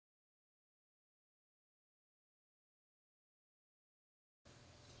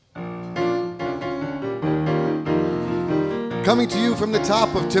Coming to you from the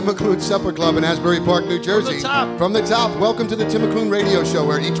top of Tim McLoone Supper Club in Asbury Park, New Jersey. From the top, welcome to the Tim McLoone Radio Show,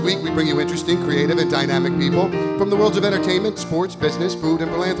 where each week we bring you interesting, creative, and dynamic people from the worlds of entertainment, sports, business, food,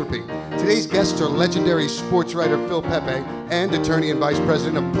 and philanthropy. Today's guests are legendary sports writer Phil Pepe and attorney and vice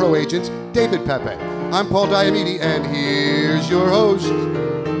president of Pro Agents, David Pepe. I'm Paul Diamede, and here's your host,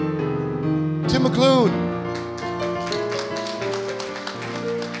 Tim McLoone.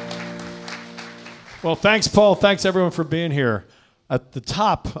 Well, thanks, Paul. Thanks, everyone, for being here. At the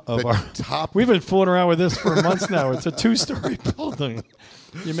top of we've been fooling around with this for months now. It's a 2-story building.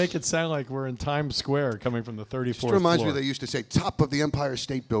 You make it sound like we're in Times Square coming from the 34th floor. Just reminds me they used to say top of the Empire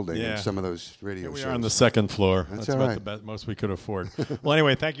State Building in some of those radio shows. We are on the 2nd floor. That's about the most we could afford. Well,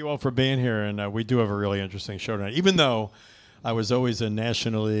 anyway, thank you all for being here, and we do have a really interesting show tonight. Even though I was always a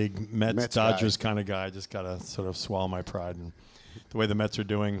National League Mets Dodgers kind of guy, I just got to sort of swallow my pride. And the way the Mets are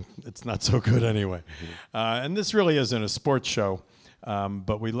doing, it's not so good anyway. And this really isn't a sports show,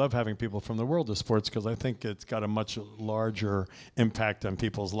 but we love having people from the world of sports because I think it's got a much larger impact on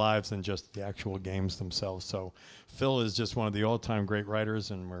people's lives than just the actual games themselves. So Phil is just one of the all-time great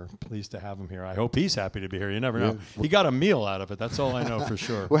writers, and we're pleased to have him here. I hope he's happy to be here. You never know. He got a meal out of it. That's all I know for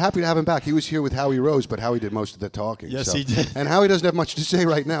sure. We're happy to have him back. He was here with Howie Rose, but Howie did most of the talking. Yes, he did. And Howie doesn't have much to say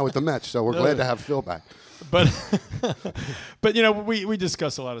right now with the Mets, so we're glad to have Phil back. But you know, we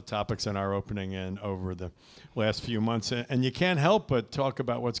discuss a lot of topics in our opening and over the last few months, and you can't help but talk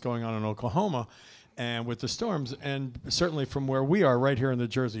about what's going on in Oklahoma and with the storms, and certainly from where we are right here in the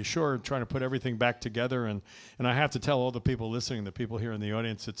Jersey Shore, trying to put everything back together. And I have to tell all the people listening, the people here in the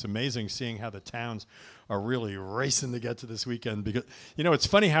audience, it's amazing seeing how the towns are really racing to get to this weekend. Because, you know, it's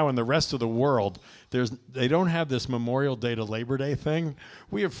funny how in the rest of the world, they don't have this Memorial Day to Labor Day thing.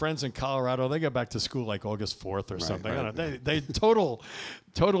 We have friends in Colorado, they get back to school like August 4th or something. Right. They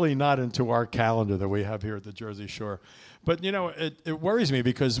totally not into our calendar that we have here at the Jersey Shore. But, you know, it worries me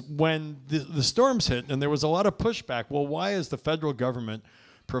because when the storms hit and there was a lot of pushback, well, why is the federal government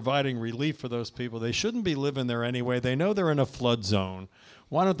providing relief for those people? They shouldn't be living there anyway. They know they're in a flood zone.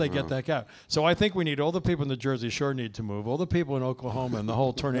 Why don't they get that out? So I think we need all the people in the Jersey Shore need to move. All the people in Oklahoma and the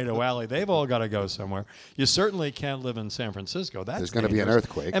whole Tornado Alley, they've all got to go somewhere. You certainly can't live in San Francisco. There's going to be an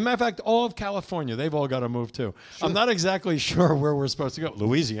earthquake. As a matter of fact, all of California, they've all got to move too. Sure. I'm not exactly sure where we're supposed to go.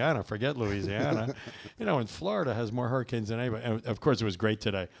 Louisiana, forget Louisiana. You know, and Florida has more hurricanes than anybody. And of course, it was great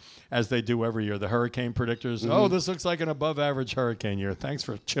today, as they do every year. The hurricane predictors, oh, this looks like an above-average hurricane year. Thanks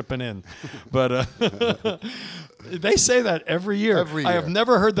for chipping in. But they say that every year. I have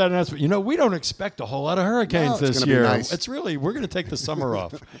never heard that announcement. You know, we don't expect a whole lot of hurricanes this year. Nice. It's really, we're going to take the summer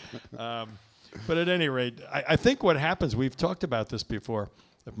off. But at any rate, I think what happens, we've talked about this before.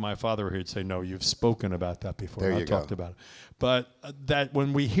 If my father were here, he'd say, no, you've spoken about that before. There I've talked about it. But that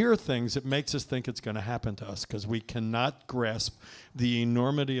when we hear things, it makes us think it's going to happen to us because we cannot grasp the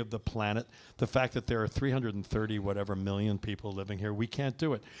enormity of the planet, the fact that there are 330 whatever million people living here. We can't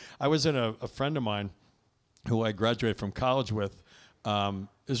do it. I was in a friend of mine who I graduated from college with,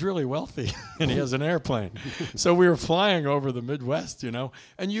 is really wealthy, and he has an airplane. So we were flying over the Midwest, you know,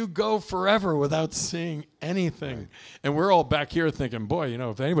 and you go forever without seeing anything. Right. And we're all back here thinking, boy, you know,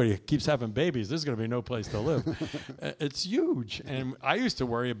 if anybody keeps having babies, there's going to be no place to live. It's huge. And I used to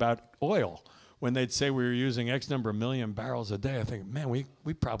worry about oil. When they'd say we were using X number of million barrels a day, I think, man,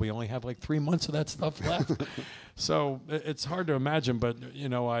 we probably only have like 3 months of that stuff left. So it's hard to imagine, but, you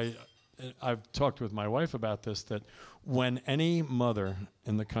know, I've talked with my wife about this, that when any mother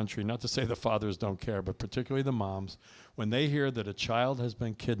in the country, not to say the fathers don't care, but particularly the moms, when they hear that a child has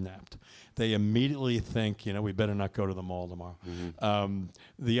been kidnapped, they immediately think, you know, we better not go to the mall tomorrow.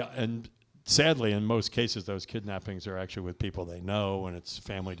 And sadly, in most cases, those kidnappings are actually with people they know, and it's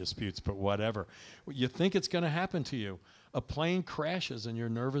family disputes, but whatever. You think it's going to happen to you. A plane crashes and you're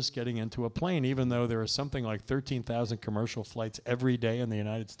nervous getting into a plane, even though there are something like 13,000 commercial flights every day in the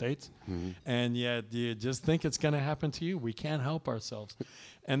United States. And yet you just think it's going to happen to you. We can't help ourselves.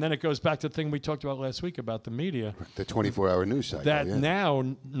 And then it goes back to the thing we talked about last week about the media. The 24-hour news cycle. That now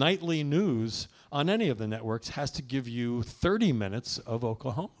nightly news on any of the networks has to give you 30 minutes of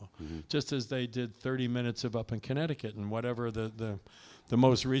Oklahoma, just as they did 30 minutes of up in Connecticut and whatever the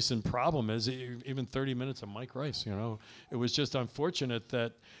most recent problem is, even 30 minutes of Mike Rice, you know. It was just unfortunate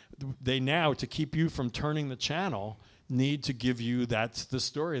that they now, to keep you from turning the channel, need to give you that's the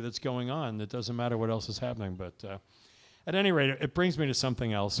story that's going on. It doesn't matter what else is happening. But at any rate, it brings me to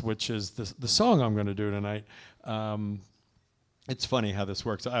something else, which is the song I'm going to do tonight. It's funny how this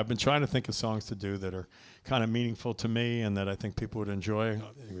works. I've been trying to think of songs to do that are kind of meaningful to me and that I think people would enjoy.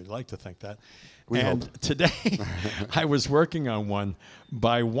 We'd like to think that. We and hope. Today, I was working on one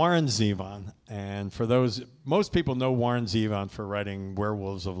by Warren Zevon. And for those, most people know Warren Zevon for writing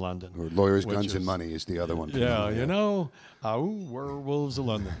Werewolves of London. Or Lawyers, Guns, and Money is the other one. Yeah, you know, Werewolves of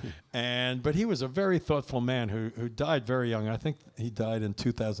London. But he was a very thoughtful man who died very young. I think he died in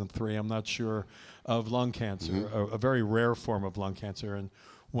 2003, I'm not sure, of lung cancer, a very rare form of lung cancer. And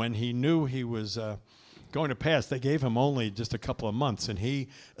when he knew he was going to pass, they gave him only just a couple of months, and he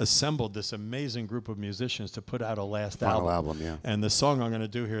assembled this amazing group of musicians to put out a final album. Yeah. And the song I'm going to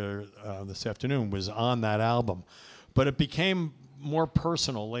do here this afternoon was on that album. But it became more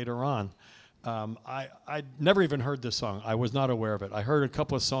personal later on. I'd never even heard this song. I was not aware of it. I heard a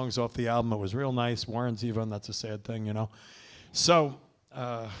couple of songs off the album. It was real nice. Warren Zevon, that's a sad thing, you know. So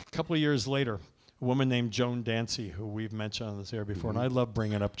a couple of years later, a woman named Joan Dancy, who we've mentioned on this air before, and I love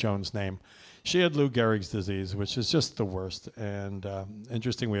bringing up Joan's name. She had Lou Gehrig's disease, which is just the worst. And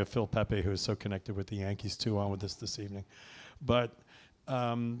interesting, we have Phil Pepe, who is so connected with the Yankees, too, on with us this evening. But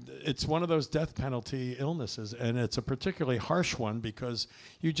it's one of those death penalty illnesses, and it's a particularly harsh one because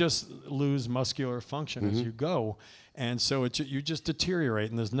you just lose muscular function as you go. And so you just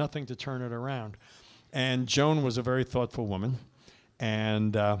deteriorate, and there's nothing to turn it around. And Joan was a very thoughtful woman.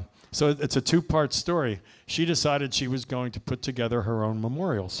 And so it's a two-part story. She decided she was going to put together her own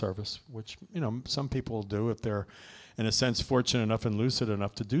memorial service, which, you know, some people do if they're, in a sense, fortunate enough and lucid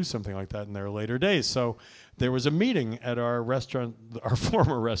enough to do something like that in their later days. So there was a meeting at our restaurant, our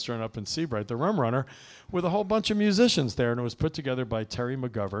former restaurant up in Seabright, the Rum Runner, with a whole bunch of musicians there, and it was put together by Terry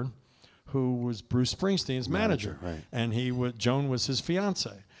McGovern, who was Bruce Springsteen's manager. Right. And Joan was his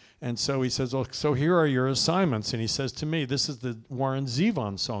fiance. And so he says, well, so here are your assignments. And he says to me, this is the Warren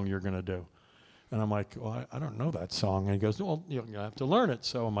Zevon song you're going to do. And I'm like, well, I don't know that song. And he goes, well, you have to learn it.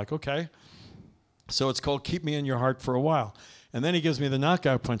 So I'm like, okay. So it's called Keep Me in Your Heart for a While. And then he gives me the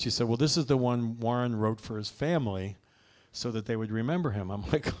knockout punch. He said, well, this is the one Warren wrote for his family so that they would remember him. I'm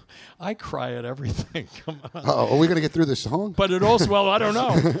like, I cry at everything. Come on. Are we going to get through this song? But it also, well, I don't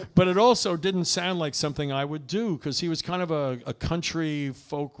know. But it also didn't sound like something I would do because he was kind of a country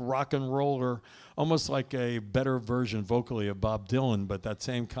folk rock and roller, almost like a better version vocally of Bob Dylan, but that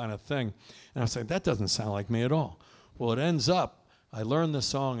same kind of thing. And I was saying, that doesn't sound like me at all. Well, it ends up, I learned the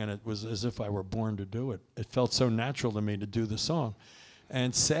song, and it was as if I were born to do it. It felt so natural to me to do the song.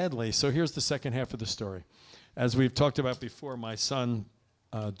 And sadly, so here's the second half of the story. As we've talked about before, my son,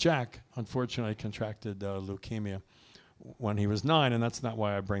 Jack, unfortunately contracted leukemia when he was 9, and that's not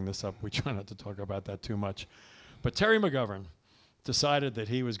why I bring this up. We try not to talk about that too much. But Terry McGovern decided that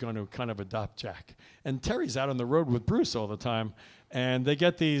he was going to kind of adopt Jack. And Terry's out on the road with Bruce all the time, and they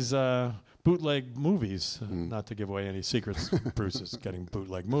get these bootleg movies. Not to give away any secrets, Bruce is getting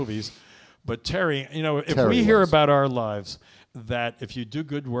bootleg movies. But Terry, you know, if we hear about our lives, that if you do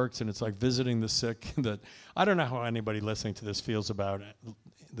good works and it's like visiting the sick, that I don't know how anybody listening to this feels about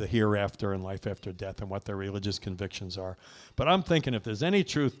the hereafter and life after death and what their religious convictions are. But I'm thinking if there's any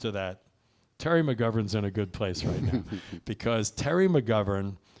truth to that, Terry McGovern's in a good place right now because Terry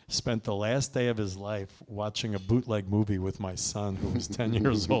McGovern spent the last day of his life watching a bootleg movie with my son, who was 10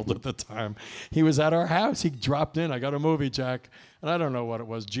 years old at the time. He was at our house. He dropped in. I got a movie, Jack. And I don't know what it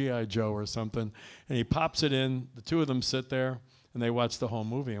was, G.I. Joe or something. And he pops it in. The two of them sit there, and they watch the whole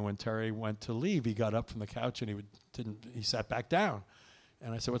movie. And when Terry went to leave, he got up from the couch, and he sat back down.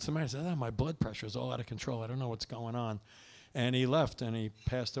 And I said, what's the matter? He said, my blood pressure is all out of control. I don't know what's going on. And he left, and he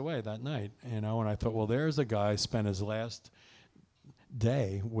passed away that night. You know, and I thought, well, there's a guy spent his last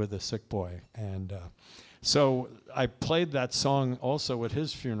day with a sick boy. And so I played that song also at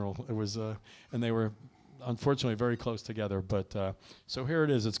his funeral. It was, and they were unfortunately very close together. But so here it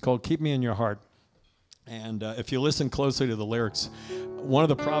is. It's called Keep Me in Your Heart. And if you listen closely to the lyrics, one of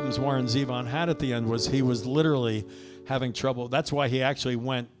the problems Warren Zevon had at the end was he was literally having trouble. That's why he actually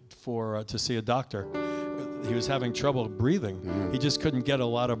went to see a doctor. He was having trouble breathing. He just couldn't get a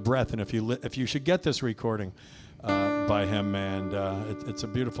lot of breath. And if you should get this recording by him, and it's a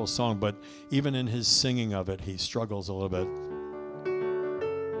beautiful song, but even in his singing of it, he struggles a little bit.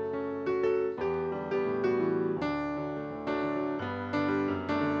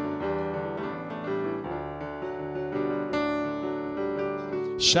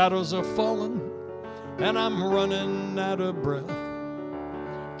 Shadows are falling, and I'm running out of breath.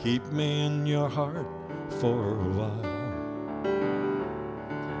 Keep me in your heart for a while.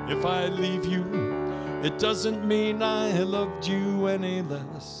 If I leave you, it doesn't mean I loved you any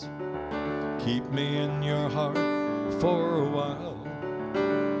less. Keep me in your heart for a while.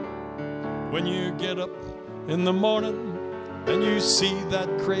 When you get up in the morning and you see that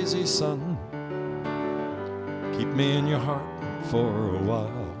crazy sun, keep me in your heart for a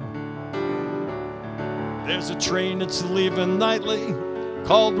while. There's a train that's leaving nightly,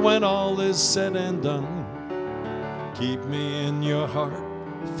 called When All Is Said and Done. Keep me in your heart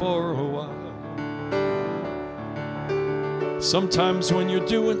for a while. Sometimes when you're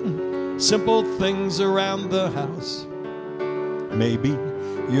doing simple things around the house, maybe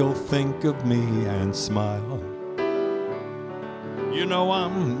you'll think of me and smile. You know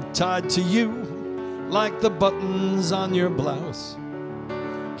I'm tied to you like the buttons on your blouse.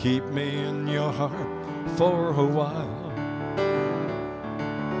 Keep me in your heart for a while.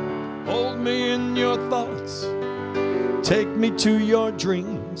 Hold me in your thoughts, take me to your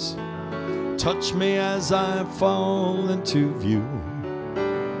dreams, touch me as I fall into view.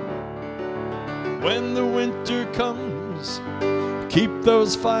 When the winter comes, keep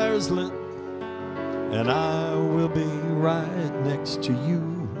those fires lit, and I will be right next to you.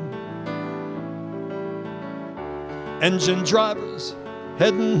 Engine drivers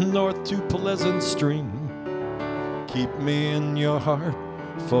heading north to Pleasant Stream, keep me in your heart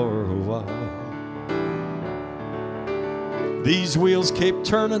for a while. These wheels keep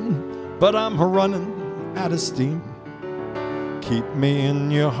turning, but I'm running out of steam. Keep me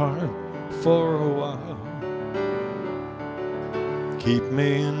in your heart for a while. Keep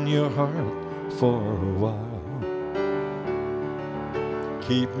me in your heart for a while.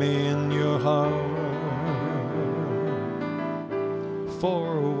 Keep me in your heart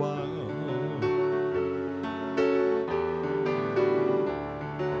for a while.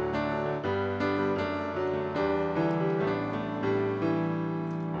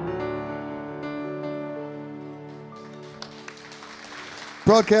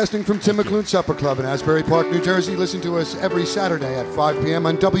 Broadcasting from Tim McLoone Supper Club in Asbury Park, New Jersey. Listen to us every Saturday at 5 p.m.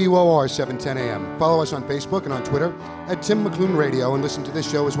 on WOR 710 a.m. Follow us on Facebook and on Twitter at Tim McLoone Radio, and listen to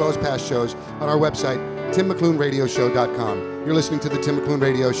this show as well as past shows on our website, timmcloonradioshow.com. You're listening to the Tim McLoone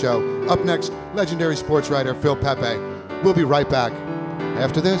Radio Show. Up next, legendary sports writer Phil Pepe. We'll be right back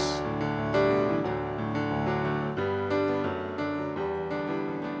after this.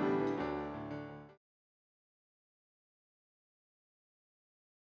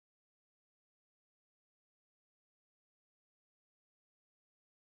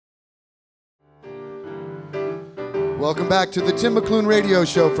 Welcome back to the Tim McLoone Radio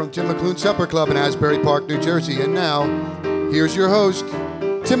Show from Tim McLoone Supper Club in Asbury Park, New Jersey. And now, here's your host,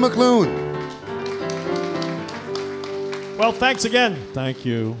 Tim McLoone. Well, thanks again. Thank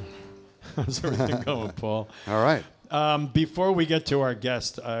you. How's everything going, Paul? All right. Before we get to our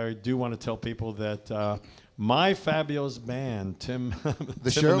guest, I do want to tell people that my fabulous band, Tim and the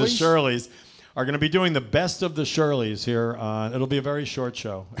Shirleys, are going to be doing the best of the Shirleys here. It'll be a very short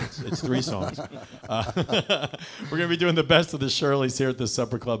show. It's 3 songs. We're going to be doing the best of the Shirleys here at the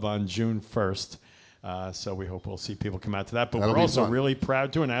Supper Club on June 1st. So we hope we'll see people come out to that. But we're also really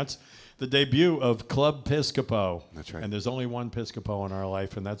proud to announce the debut of Club Piscopo. That's right. And there's only one Piscopo in our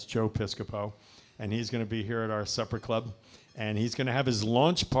life, and that's Joe Piscopo. And he's going to be here at our Supper Club. And he's going to have his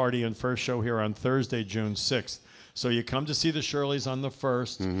launch party and first show here on Thursday, June 6th. So you come to see the Shirleys on the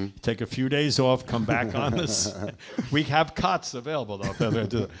 1st, take a few days off, come back on this. We have cots available,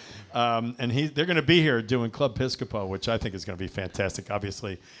 though. And they're going to be here doing Club Piscopo, which I think is going to be fantastic.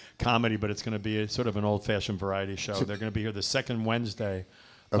 Obviously, comedy, but it's going to be sort of an old-fashioned variety show. They're going to be here the second Wednesday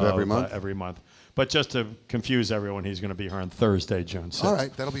of every month? Every month. But just to confuse everyone, he's going to be here on Thursday, June 6th. All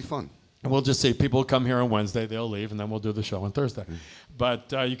right, that'll be fun. And we'll just say people come here on Wednesday, they'll leave, and then we'll do the show on Thursday.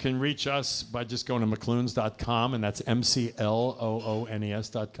 But you can reach us by just going to McLoons.com, and that's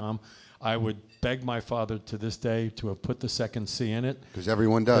MCLOONES.com. I would beg my father to this day to have put the second C in it. Because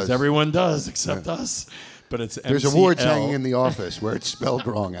everyone does. Because everyone does, except us. But it's There's MCL. awards hanging in the office where it's spelled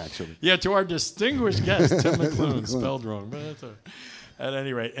wrong, actually. Yeah, to our distinguished guest, Tim McLoone, spelled wrong. But that's all right. At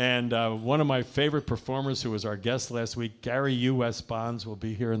any rate, and one of my favorite performers who was our guest last week, Gary U.S. Bonds, will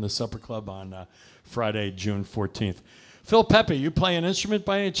be here in the Supper Club on Friday, June 14th. Phil Pepe, you play an instrument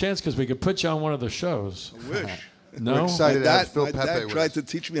by any chance? Because we could put you on one of the shows. I wish. No? We're excited to have Phil My Pepe dad with tried us. to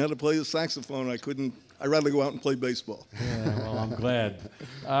teach me how to play the saxophone. I couldn't. I'd rather go out and play baseball. Yeah, well, I'm glad.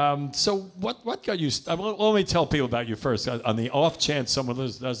 So what got you... let me tell people about you first. On the off chance someone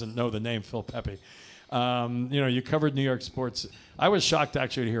doesn't know the name Phil Pepe. You covered New York sports. I was shocked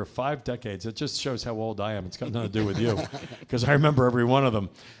actually to hear 5 decades. It just shows how old I am. It's got nothing to do with you, because I remember every one of them.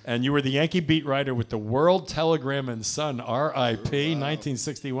 And you were the Yankee beat writer with the World Telegram and Sun, R.I.P.,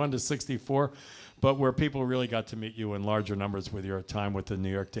 1961 to 64, but where people really got to meet you in larger numbers with your time with the New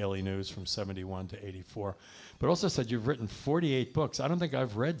York Daily News from 71 to 84. But also said you've written 48 books. I don't think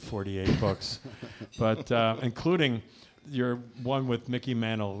I've read 48 books, but including your one with Mickey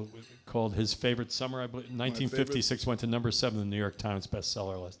Mantle called His Favorite Summer, I believe. 1956 went to #7 on the New York Times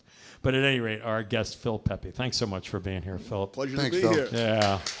bestseller list. But at any rate, our guest, Phil Pepe. Thanks so much for being here, Philip. Pleasure Thanks, to be Phil. here.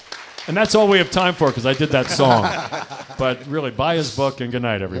 Yeah. And that's all we have time for because I did that song. But really, buy his book and good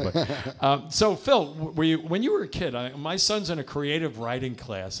night, everybody. So, Phil, when you were a kid, my son's in a creative writing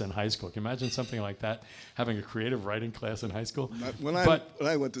class in high school. Can you imagine something like that, having a creative writing class in high school? When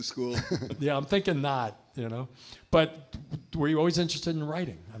I went to school. Yeah, I'm thinking not, But were you always interested in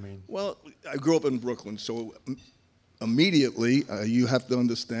writing? I mean, Well, I grew up in Brooklyn, so immediately you have to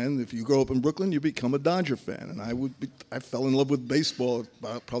understand, if you grow up in Brooklyn, you become a Dodger fan. And I fell in love with baseball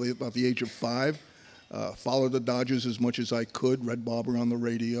probably about the age of 5. Followed the Dodgers as much as I could, read Barber on the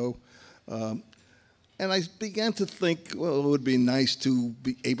radio. And I began to think, well, it would be nice to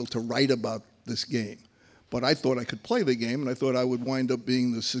be able to write about this game. But I thought I could play the game, and I thought I would wind up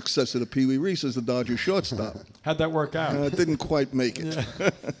being the successor to Pee Wee Reese as the Dodger shortstop. how'd that work out? It didn't quite make it.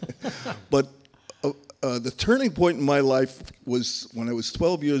 But the turning point in my life was when I was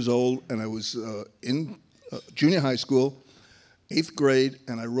 12 years old, and I was in junior high school, 8th grade,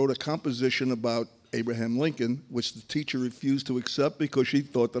 and I wrote a composition about Abraham Lincoln, which the teacher refused to accept because she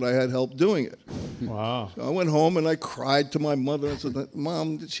thought that I had help doing it. Wow. So I went home and I cried to my mother and said,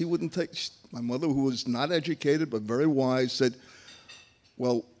 Mom, she wouldn't take. My mother, who was not educated but very wise, said,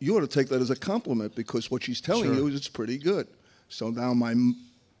 well, you ought to take that as a compliment because what she's telling you is it's pretty good. So now my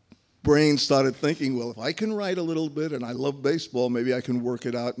brain started thinking, well, if I can write a little bit and I love baseball, maybe I can work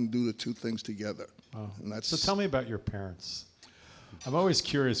it out and do the two things together. Oh. And So tell me about your parents. I'm always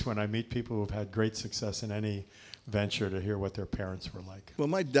curious when I meet people who've had great success in any venture to hear what their parents were like. Well,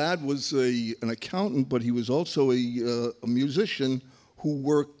 my dad was an accountant, but he was also a musician who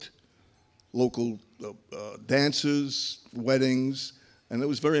worked local dances, weddings, and it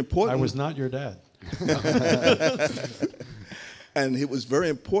was very important. I was not your dad. And it was very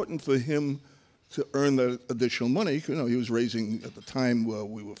important for him to earn the additional money. You know, he was raising, at the time,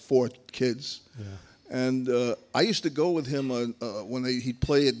 we were 4 kids. Yeah. And I used to go with him when he'd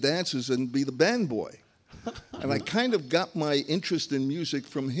play at dances and be the band boy. And I kind of got my interest in music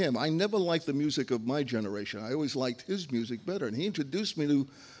from him. I never liked the music of my generation. I always liked his music better. And he introduced me to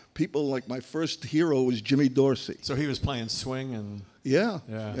people like my first hero was Jimmy Dorsey. So he was playing swing and Yeah,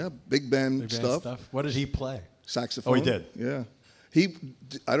 Yeah. big band stuff. What did he play? Saxophone. Oh, he did? Yeah.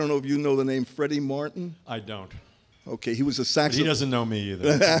 I don't know if you know the name Freddie Martin. I don't. Okay, he was a But saxophone. he doesn't know me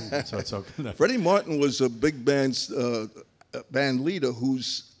either. So it's okay. Freddie Martin was a big band leader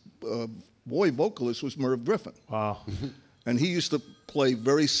whose boy vocalist was Merv Griffin. Wow. And he used to play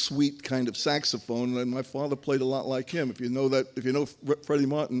very sweet kind of saxophone, and my father played a lot like him. If you know Freddie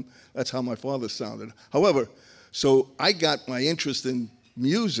Martin, that's how my father sounded. However, so I got my interest in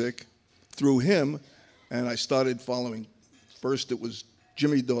music through him, and I started following. First it was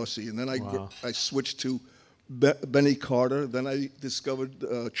Jimmy Dorsey, and then I switched to Benny Carter. Then I discovered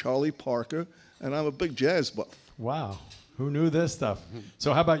Charlie Parker, and I'm a big jazz buff. Wow. Who knew this stuff?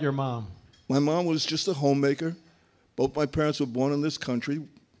 So how about your mom? My mom was just a homemaker. Both my parents were born in this country.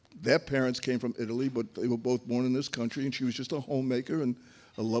 Their parents came from Italy, but they were both born in this country, and she was just a homemaker and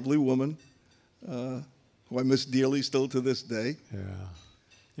a lovely woman who I miss dearly still to this day. Yeah.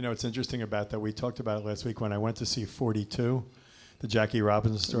 You know, it's interesting about that. We talked about it last week when I went to see 42, the Jackie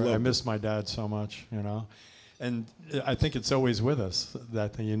Robinson story. I miss my dad so much, And I think it's always with us,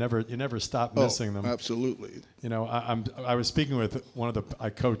 that thing. You never stop missing them. Absolutely. You know, I was speaking with I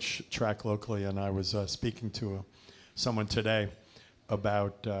coach track locally, and I was speaking to someone today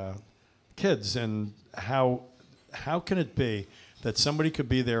about kids and how can it be that somebody could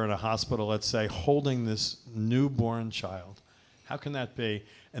be there in a hospital, let's say, holding this newborn child. How can that be?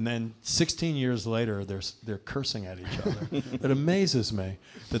 And then 16 years later, they're cursing at each other. It amazes me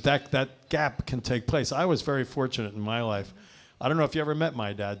that gap can take place. I was very fortunate in my life. I don't know if you ever met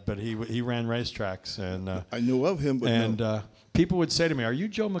my dad, but he ran racetracks. And I knew of him, but no. People would say to me, "Are you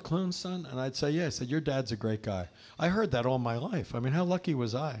Joe McLoone's son?" And I'd say, "Yeah." I said, "Your dad's a great guy." I heard that all my life. I mean, how lucky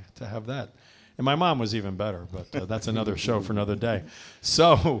was I to have that? And my mom was even better, but that's another show for another day.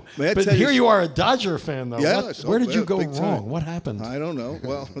 So, but here you are, a Dodger fan, though. Yeah, where did you go big wrong? time. What happened? I don't know.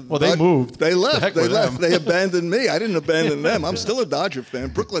 Well, they moved. They left. The heck They with left. them. They abandoned me. I didn't abandon them. I'm still a Dodger fan,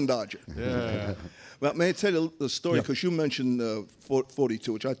 Brooklyn Dodger. Yeah. Well, may I tell you the story? Because you mentioned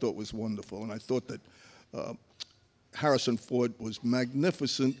 42, which I thought was wonderful, and I thought that Harrison Ford was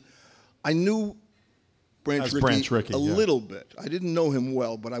magnificent. I knew Branch Rickey a little bit. I didn't know him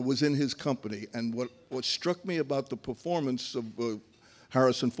well, but I was in his company. And what struck me about the performance of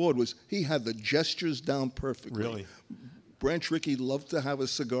Harrison Ford was he had the gestures down perfectly. Really? Branch Rickey loved to have a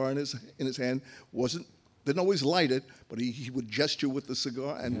cigar in his hand. Didn't always light it, but he would gesture with the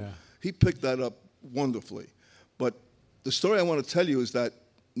cigar. And he picked that up wonderfully. But the story I want to tell you is that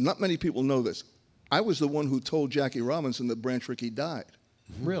not many people know this. I was the one who told Jackie Robinson that Branch Rickey died.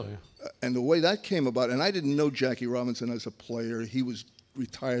 Really? And the way that came about, and I didn't know Jackie Robinson as a player. He was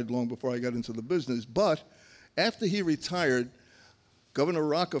retired long before I got into the business. But after he retired, Governor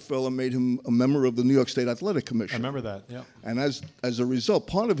Rockefeller made him a member of the New York State Athletic Commission. I remember that, yeah. And as a result,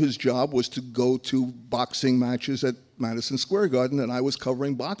 part of his job was to go to boxing matches at Madison Square Garden, and I was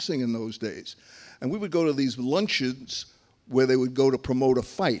covering boxing in those days. And we would go to these luncheons where they would go to promote a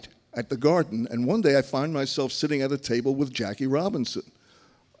fight at the Garden. And one day I find myself sitting at a table with Jackie Robinson,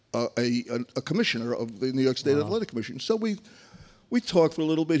 a commissioner of the New York State Athletic Commission. So we talked for a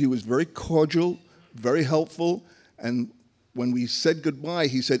little bit. He was very cordial, very helpful, and when we said goodbye,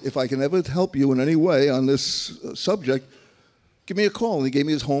 he said, if I can ever help you in any way on this subject, give me a call. And he gave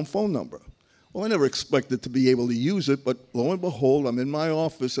me his home phone number. Well, I never expected to be able to use it, but lo and behold, I'm in my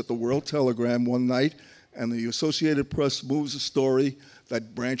office at the World Telegram one night, and the Associated Press moves a story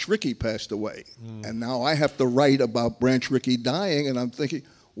that Branch Rickey passed away. And now I have to write about Branch Rickey dying, and I'm thinking,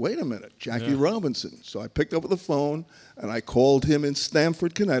 wait a minute, Jackie Robinson. So I picked up the phone, and I called him in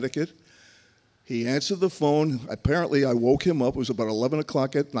Stamford, Connecticut. He answered the phone. Apparently, I woke him up. It was about 11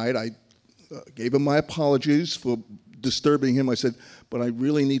 o'clock at night. I gave him my apologies for disturbing him. I said, but I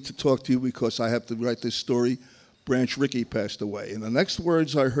really need to talk to you because I have to write this story. Branch Rickey passed away. And the next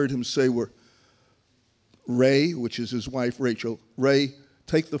words I heard him say were, Ray, which is his wife, Rachel, Ray,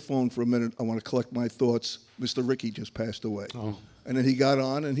 take the phone for a minute. I want to collect my thoughts. Mr. Rickey just passed away. Oh. And then he got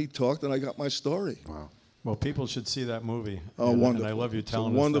on and he talked, and I got my story. Wow. Well, people should see that movie. Oh, wonderful. And I love you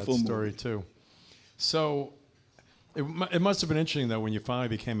telling us that story, too. So it must have been interesting, though, when you finally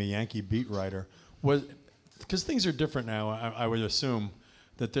became a Yankee beat writer. Because things are different now, I would assume,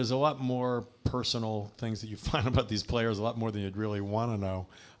 that there's a lot more personal things that you find about these players, a lot more than you'd really want to know,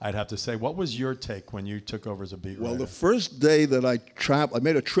 I'd have to say. What was your take when you took over as a beat writer? Well, the first day that I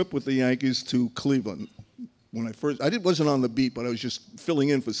made a trip with the Yankees to Cleveland. I wasn't on the beat, but I was just filling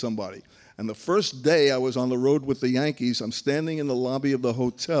in for somebody. And the first day I was on the road with the Yankees, I'm standing in the lobby of the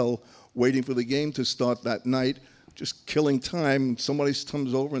hotel waiting for the game to start that night, just killing time. Somebody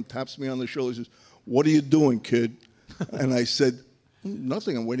comes over and taps me on the shoulder and says, what are you doing, kid? And I said,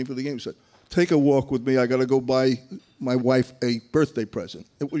 nothing, I'm waiting for the game. He said, take a walk with me. I got to go buy my wife a birthday present.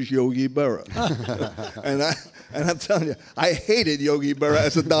 It was Yogi Berra. and I'm telling you, I hated Yogi Berra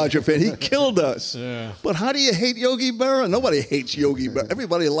as a Dodger fan. He killed us. Yeah. But how do you hate Yogi Berra? Nobody hates Yogi Berra.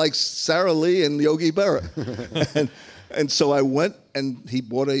 Everybody likes Sarah Lee and Yogi Berra. And so I went, and he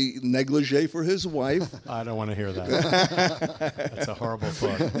bought a negligee for his wife. I don't want to hear that. That's a horrible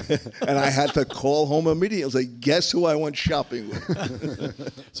thought. And I had to call home immediately and say, guess who I went shopping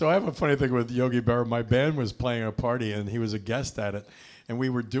with? So I have a funny thing with Yogi Berra. My band was playing a party, and he was a guest at it. And we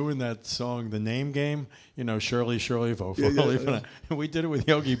were doing that song, The Name Game, Shirley, Shirley, Fo, Fo, yeah. And we did it with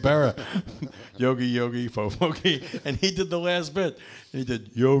Yogi Berra. Yogi, Yogi, Fo, Fogi. And he did the last bit. And he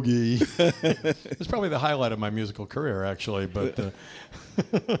did Yogi. It was probably the highlight of my musical career, actually. But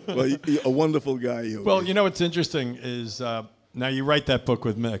well, a wonderful guy, Yogi. Well, what's interesting is now you write that book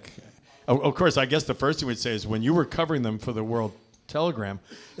with Mick. Of course, I guess the first thing we'd say is when you were covering them for the World Telegram,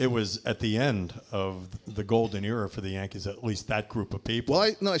 it was at the end of the golden era for the Yankees, at least that group of people. Well,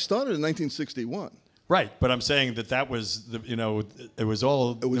 I started in 1961. Right, but I'm saying that was it was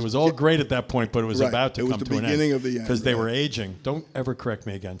all great at that point, but it was about to come to an end. It was the beginning of the end because they were aging. Don't ever correct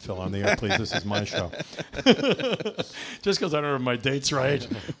me again, Phil, on the air, please. This is my show. Just because I don't have my dates right.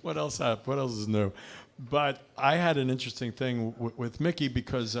 What else is new? But I had an interesting thing with Mickey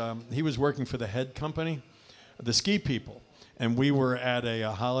because he was working for the head company, the ski people. And we were at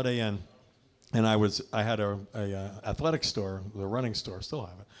a Holiday Inn, and I had a athletic store, the running store, still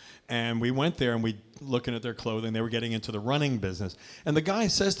have it. And we went there, and we looking at their clothing. They were getting into the running business. And the guy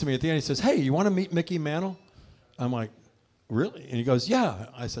says to me at the end, he says, hey, you want to meet Mickey Mantle? I'm like, really? And he goes, yeah.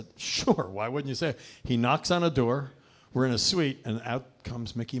 I said, sure. Why wouldn't you say it? He knocks on a door. We're in a suite, and out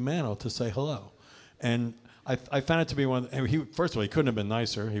comes Mickey Mantle to say hello. And I found it to be first of all, he couldn't have been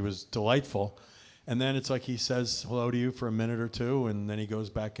nicer. He was delightful. And then it's like he says hello to you for a minute or two, and then he goes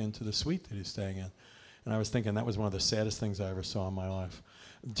back into the suite that he's staying in. And I was thinking that was one of the saddest things I ever saw in my life.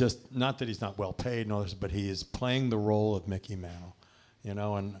 Just not that he's not well paid and all this, but he is playing the role of Mickey Mantle,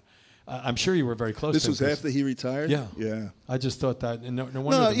 and I'm sure you were very close to him. This was after he retired? Yeah. Yeah. I just thought that. No wonder.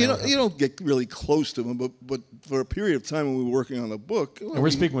 No, you don't get really close to him, but for a period of time when we were working on the book. And we're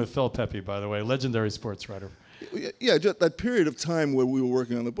speaking with Phil Pepe, by the way, legendary sports writer. Yeah, just that period of time where we were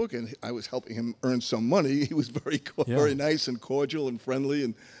working on the book and I was helping him earn some money. He was very nice and cordial and friendly,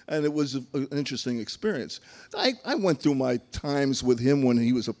 and it was an interesting experience. I went through my times with him when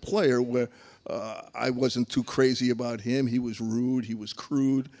he was a player where I wasn't too crazy about him. He was rude, he was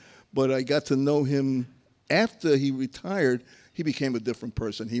crude, but I got to know him after he retired. He became a different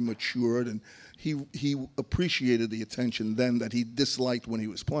person. He matured, and he appreciated the attention then that he disliked when he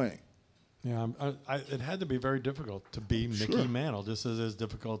was playing. Yeah, it had to be very difficult to be Mickey Mantle, just as it's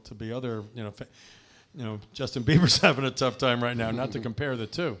difficult to be other, Justin Bieber's having a tough time right now, not to compare the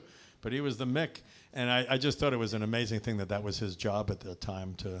two, but he was the Mick, and I just thought it was an amazing thing that was his job at the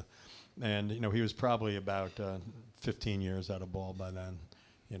time and he was probably about 15 years out of ball by then.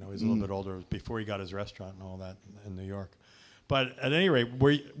 He was a little bit older before he got his restaurant and all that in New York. But at any rate,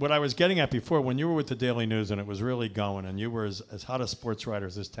 what I was getting at before, when you were with the Daily News and it was really going and you were as hot a sports writer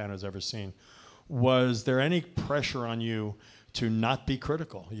as this town has ever seen, was there any pressure on you to not be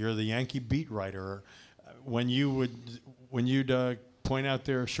critical? You're the Yankee beat writer. When you'd point out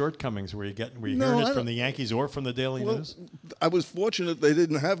their shortcomings, were you hearing it from the Yankees or from the Daily News? I was fortunate they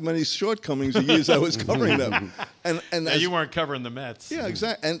didn't have many shortcomings the years I was covering them. And you weren't covering the Mets. Yeah,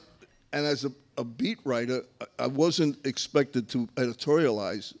 exactly. And as a beat writer, I wasn't expected to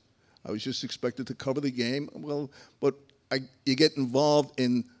editorialize. I was just expected to cover the game. Well, but you get involved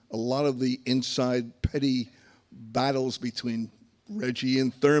in a lot of the inside petty battles between Reggie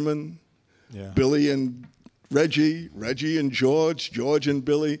and Thurman, Billy and Reggie and George and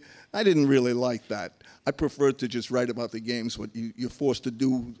Billy. I didn't really like that. I preferred to just write about the games, but you're forced to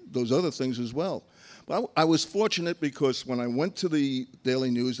do those other things as well. But I was fortunate because when I went to the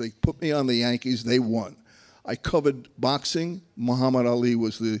Daily News, they put me on the Yankees. They won. I covered boxing. Muhammad Ali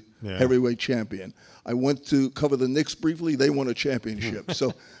was the heavyweight champion. I went to cover the Knicks briefly. They won a championship.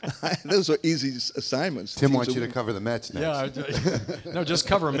 So those are easy assignments. Tim wants you to cover the Mets next. Yeah, no, just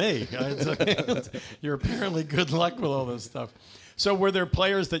cover me. You're apparently good luck with all this stuff. So were there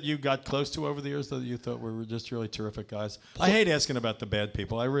players that you got close to over the years that you thought were just really terrific guys? I hate asking about the bad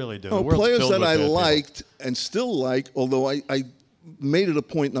people. I really do. Oh, players that I liked and still like, although I made it a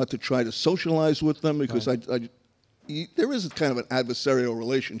point not to try to socialize with them because there is kind of an adversarial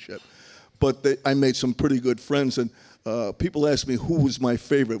relationship. But I made some pretty good friends, and people ask me who was my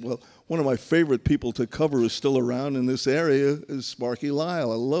favorite. Well, one of my favorite people to cover is still around in this area is Sparky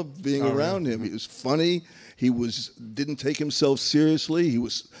Lyle. I loved being around him. He was funny. He didn't take himself seriously. He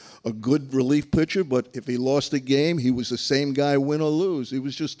was a good relief pitcher, but if he lost a game, he was the same guy, win or lose. He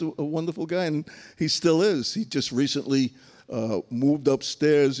was just a wonderful guy, and he still is. He just recently moved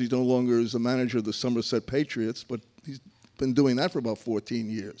upstairs. He no longer is the manager of the Somerset Patriots, but he's been doing that for about 14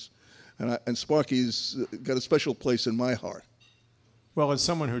 years. And Sparky's got a special place in my heart. Well, as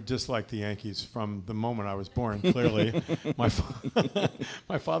someone who disliked the Yankees from the moment I was born, clearly, my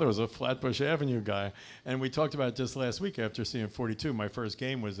father was a Flatbush Avenue guy. And we talked about it just last week after seeing 42. My first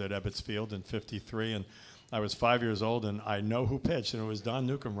game was at Ebbets Field in 53, and I was 5 years old, and I know who pitched, and it was Don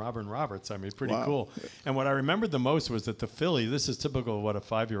Newcomb, Robin Roberts. I mean, pretty cool. And what I remembered the most was that the Phillies, this is typical of what a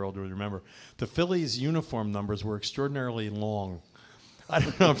 5-year-old would remember, the Phillies' uniform numbers were extraordinarily long. I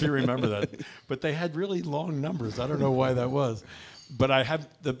don't know if you remember that, but they had really long numbers. I don't know why that was. But I have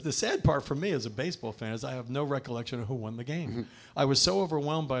the sad part for me as a baseball fan is I have no recollection of who won the game. Mm-hmm. I was so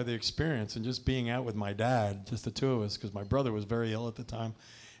overwhelmed by the experience and just being out with my dad, just the two of us, because my brother was very ill at the time,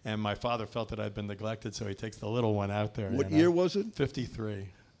 and my father felt that I'd been neglected, so he takes the little one out there. What year was it? 53.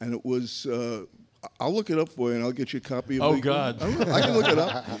 And it was. I'll look it up for you, and I'll get you a copy of it. Oh, God. I can look it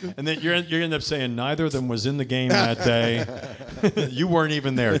up. And then you're going to end up saying neither of them was in the game that day. You weren't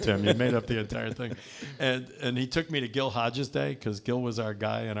even there, Tim. You made up the entire thing. And he took me to Gil Hodges Day because Gil was our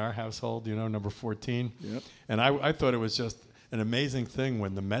guy in our household, number 14. Yep. And I thought it was just an amazing thing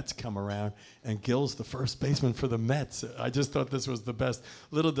when the Mets come around and Gil's the first baseman for the Mets. I just thought this was the best.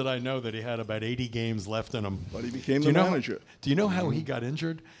 Little did I know that he had about 80 games left in him. But he became the manager. Do you know how he got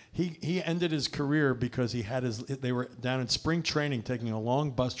injured? He ended his career because they were down in spring training taking a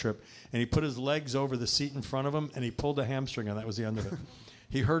long bus trip, and he put his legs over the seat in front of him, and he pulled a hamstring, and that was the end of it.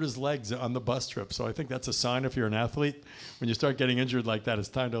 He hurt his legs on the bus trip, so I think that's a sign if you're an athlete. When you start getting injured like that, it's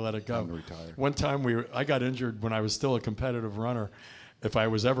time to let it go. Time to retire. One time I got injured when I was still a competitive runner, if I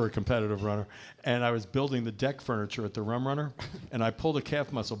was ever a competitive runner, and I was building the deck furniture at the Rum Runner, and I pulled a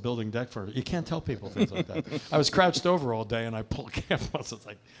calf muscle building deck furniture. You can't tell people things like that. I was crouched over all day, and I pulled a calf muscle. It's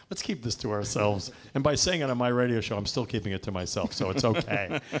like, let's keep this to ourselves. And by saying it on my radio show, I'm still keeping it to myself, so it's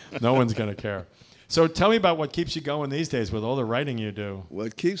okay. No one's going to care. So tell me about what keeps you going these days with all the writing you do.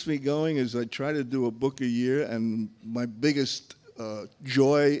 What keeps me going is I try to do a book a year, and my biggest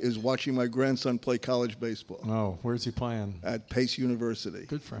joy is watching my grandson play college baseball. Oh, where's he playing? At Pace University.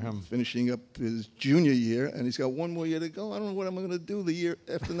 Good for him. Finishing up his junior year, and he's got one more year to go. I don't know what I'm going to do the year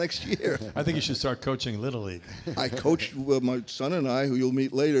after next year. I think you should start coaching Little League. I coach, my son and I, who you'll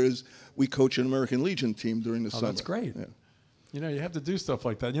meet later, we coach an American Legion team during the summer. That's great. Yeah. You know, you have to do stuff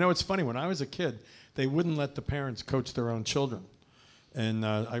like that. You know, it's funny. When I was a kid, they wouldn't let the parents coach their own children. And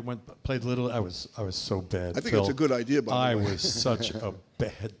I played Little. I was so bad. I think it's a good idea, by the way. I was such a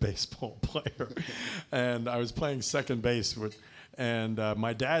bad baseball player, and I was playing second base and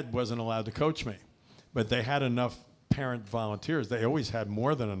my dad wasn't allowed to coach me, but they had enough parent volunteers. They always had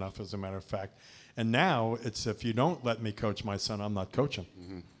more than enough, as a matter of fact. And now it's, if you don't let me coach my son, I'm not coaching,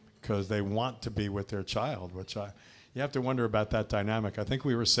 because they want to be with their child. You have to wonder about that dynamic. I think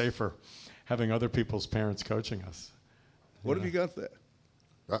we were safer having other people's parents coaching us. What have you got there?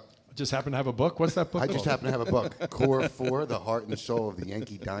 Just happen to have a book? What's that book I called? just happen to have a book, Core 4, The Heart and Soul of the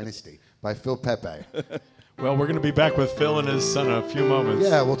Yankee Dynasty, by Phil Pepe. Well, we're going to be back with Phil and his son in a few moments.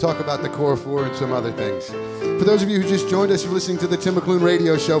 Yeah, we'll talk about the Core 4 and some other things. For those of you who just joined us, you're listening to the Tim McLoone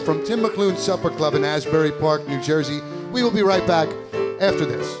Radio Show from Tim McLoone Supper Club in Asbury Park, New Jersey. We will be right back after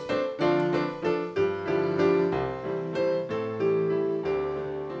this.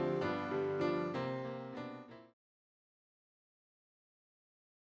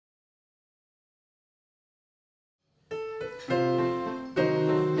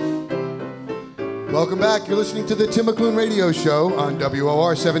 Welcome back. You're listening to the Tim McLoone Radio Show on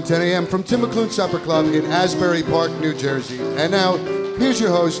WOR 710 AM from Tim McLoone Supper Club in Asbury Park, New Jersey. And now, here's your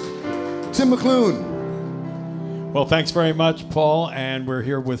host, Tim McLoone. Well, thanks very much, Paul. And we're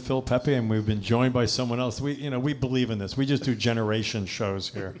here with Phil Pepe, and we've been joined by someone else. We believe in this. We just do generation shows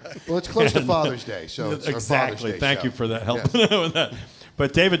here. Well, it's close to Father's Day, so it's exactly. our Father's Day Thank show. you for that help with that.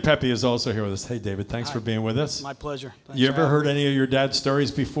 But David Pepe is also here with us. Hey, David, thanks for being with us. My pleasure. Thanks You for ever having heard any of your dad's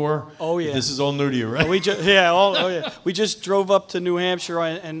stories before? Oh, yeah. This is all new to you, right? We just We just drove up to New Hampshire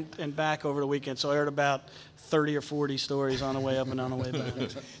and back over the weekend, so I heard about 30 or 40 stories on the way up and on the way back.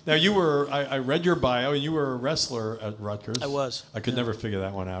 Now, you were, I read your bio, you were a wrestler at Rutgers. I was. I could never figure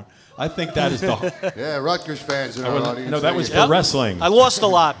that one out. I think that is the... Yeah, Rutgers fans in our audience. No, that was for wrestling. I lost a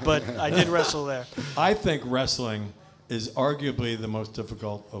lot, but I did wrestle there. I think wrestling is arguably the most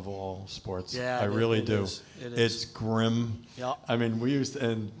difficult of all sports. Yeah, I really do. It is. It's grim. Yep. I mean, we used to,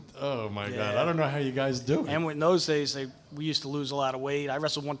 and oh my God, I don't know how you guys do it. And in those days, we used to lose a lot of weight. I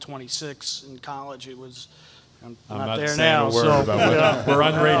wrestled 126 in college. It was... I'm not there saying now. A word about we're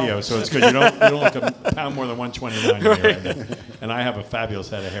on radio, so it's good. You don't look a pound more than 129 here. And I have a fabulous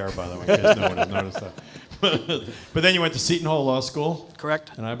head of hair, by the way, in case no one has noticed that. But then you went to Seton Hall Law School.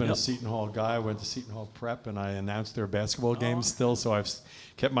 Correct. And I've been a Seton Hall guy. I went to Seton Hall Prep, and I announced their basketball games still, so I've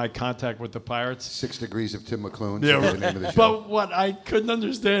kept my contact with the Pirates. 6 Degrees of Tim McLoone. Yeah, the name of the show. But what I couldn't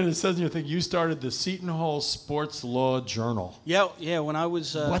understand, it says in your thing, you started the Seton Hall Sports Law Journal. Yeah. When I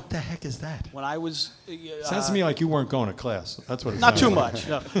was... what the heck is that? When I was... Sounds to me like you weren't going to class. That's what it Not sounds too like.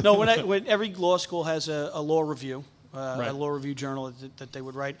 much. No. When every law school has a law review, Right. a law review journal that they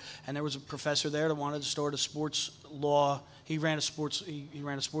would write, and there was a professor there that wanted to start a sports law. He ran a sports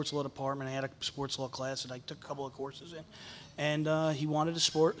law department. I had a sports law class that I took a couple of courses in, and he wanted to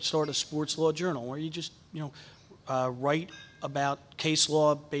start a sports law journal where you just write about case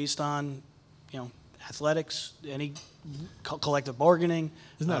law based on athletics, any collective bargaining.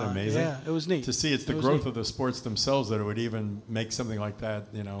 Isn't that amazing? Yeah, it was neat. To see it's the growth of the sports themselves that it would even make something like that,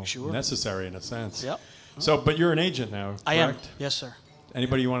 Sure. necessary in a sense. Yep. So, but you're an agent now, correct? I am. Yes, sir.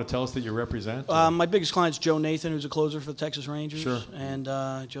 Anybody you want to tell us that you represent? My biggest client is Joe Nathan, who's a closer for the Texas Rangers. Sure. And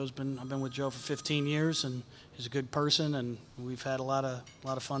I've been with Joe for 15 years, and he's a good person, and we've had a lot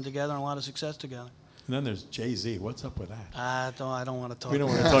of fun together and a lot of success together. And then there's Jay-Z. What's up with that? I don't want to talk. We don't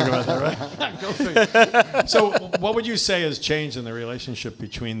want to talk about that, right? Go figure. So, what would you say has changed in the relationship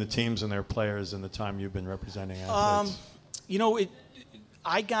between the teams and their players in the time you've been representing athletes?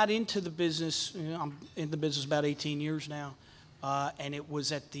 I got into the business. I'm in the business about 18 years now, and it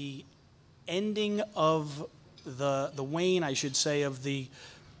was at the ending of the wane, I should say, of the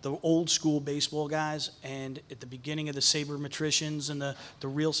old school baseball guys, and at the beginning of the sabermetricians and the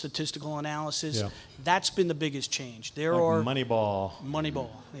real statistical analysis. Yeah. That's been the biggest change. There Like are Moneyball,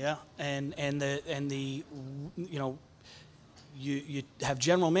 yeah, you have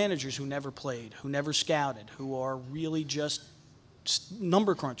general managers who never played, who never scouted, who are really just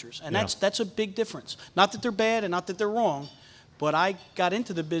number crunchers, and that's a big difference. Not that they're bad and not that they're wrong, but I got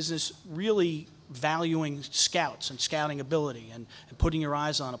into the business really valuing scouts and scouting ability and putting your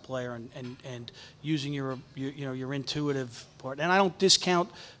eyes on a player and using your intuitive part. And I don't discount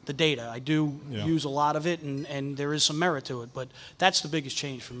the data. I do use a lot of it, and there is some merit to it. But that's the biggest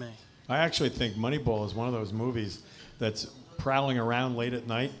change for me. I actually think Moneyball is one of those movies that's prowling around late at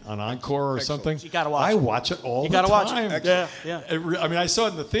night on Encore or something. You gotta watch I it. watch it all You the gotta time. watch it. Yeah. I mean, I saw it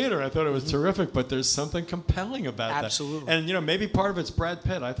in the theater. I thought it was terrific, but there's something compelling about that. Absolutely. And, you know, maybe part of it's Brad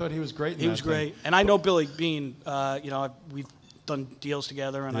Pitt. I thought he was great in that. He was great. And I know Billy Bean, we've done deals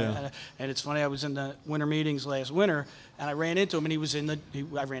together, and and it's funny, I was in the winter meetings last winter, and I ran into him, and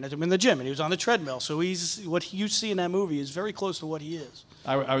I ran into him in the gym, and he was on the treadmill. So what you see in that movie is very close to what he is.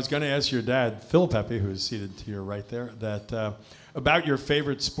 I was going to ask your dad, Phil Pepe, who's seated to your right there, that about your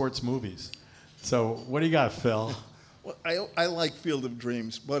favorite sports movies. So what do you got, Phil? Well, I like Field of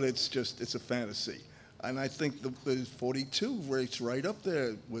Dreams, but it's a fantasy. And I think the 42 rates right up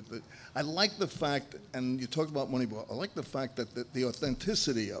there with it. I like the fact, and you talked about Moneyball, I like the fact that the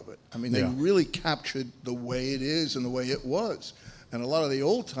authenticity of it. I mean, they really captured the way it is and the way it was. And a lot of the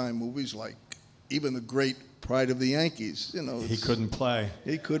old-time movies, like even the great Pride of the Yankees, He couldn't play.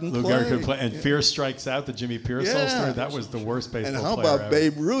 He couldn't Lou play. Gehrig couldn't play. And Fear Strikes Out, the Jimmy Pearsall story, that was the worst baseball player. And how about ever.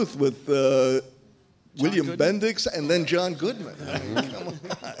 Babe Ruth with William Goodman? Bendix and then John Goodman? I mean, come on.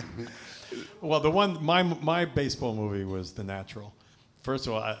 Well, my baseball movie was The Natural. First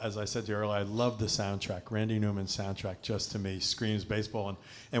of all, as I said to you earlier, I love the soundtrack. Randy Newman's soundtrack, just to me, screams baseball.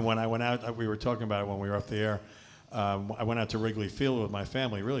 And when I went out, we were talking about it when we were off the air. I went out to Wrigley Field with my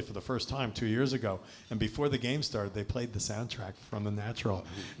family, really for the first time 2 years ago. And before the game started, they played the soundtrack from The Natural.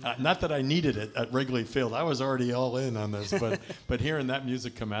 Not that I needed it at Wrigley Field. I was already all in on this. But hearing that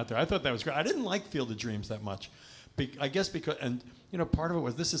music come out there, I thought that was great. I didn't like Field of Dreams that much. I guess because, and part of it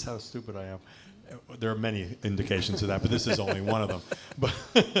was, this is how stupid I am. There are many indications of that, but this is only one of them. But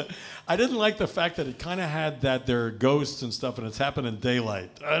I didn't like the fact that it kind of had that there are ghosts and stuff, and it's happened in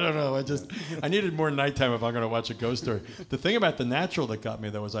daylight. I don't know. I needed more nighttime if I'm going to watch a ghost story. The thing about The Natural that got me,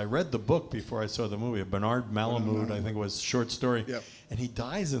 though, was I read the book before I saw the movie. Bernard Malamud, I think it was, short story. Yep. And he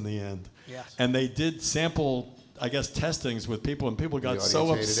dies in the end. Yes. And they did sample, I guess, testings with people, and people got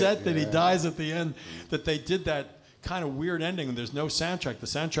so upset that he dies at the end that they did that kind of weird ending, and there's no soundtrack. The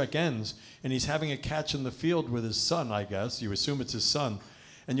soundtrack ends, and he's having a catch in the field with his son, I guess. You assume it's his son.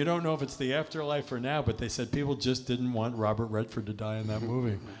 And you don't know if it's the afterlife or now, but they said people just didn't want Robert Redford to die in that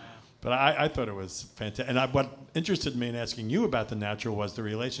movie. But I thought it was fantastic. And what interested me in asking you about The Natural was the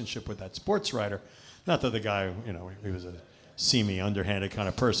relationship with that sports writer. Not that the guy, he was a seamy, underhanded kind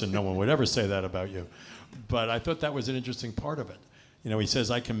of person. No one would ever say that about you. But I thought that was an interesting part of it. He says,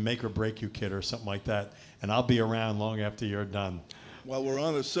 I can make or break you, kid, or something like that, and I'll be around long after you're done. While we're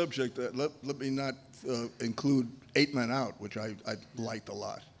on the subject, let me not include 8 Men Out, which I liked a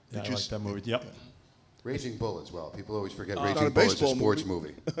lot. Yeah, I like that movie. Yep. Yeah. Raging Bull as well. People always forget Not Raging a Bull is a baseball sports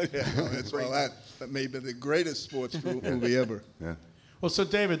movie. That may be the greatest sports movie ever. Yeah. Well, so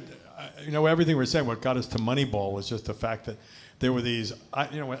David, everything we're saying, what got us to Moneyball was just the fact that there were these.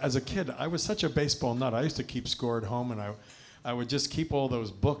 As a kid, I was such a baseball nut. I used to keep score at home, and I would just keep all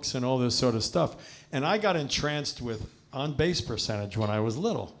those books and all this sort of stuff. And I got entranced with on-base percentage when I was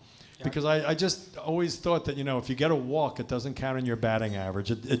little. Because I just always thought that, if you get a walk, it doesn't count in your batting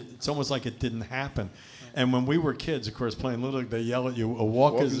average. It's almost like it didn't happen. And when we were kids, of course, playing Little League, they yell at you, a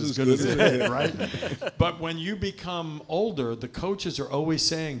walk is as good as a hit, right? But when you become older, the coaches are always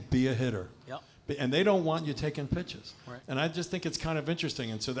saying, be a hitter. Yep. And they don't want you taking pitches. Right. And I just think it's kind of interesting.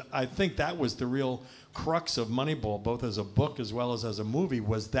 And so I think that was the real crux of Moneyball, both as a book as well as a movie,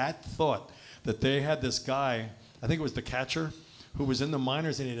 was that thought that they had this guy, I think it was the catcher, who was in the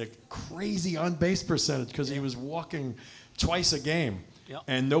minors, and he had a crazy on-base percentage because he was walking twice a game. Yep.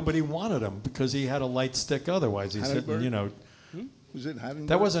 And nobody wanted him because he had a light stick otherwise. He's hitting, Was it Hattingberg?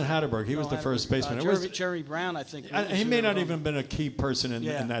 That wasn't Hatterberg. He was the first baseman. It was Jerry Brown, I think. he may not even been a key person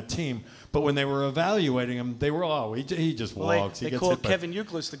in that team, but when they were evaluating him, they were, he just walks. They called Kevin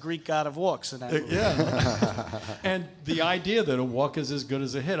Youkilis the Greek god of walks in that movie. Yeah. And the idea that a walk is as good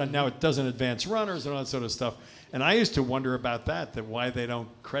as a hit, and now it doesn't advance runners and all that sort of stuff. And I used to wonder about that why they don't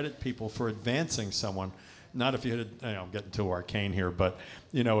credit people for advancing someone. Not if you hit I'm getting too arcane here, but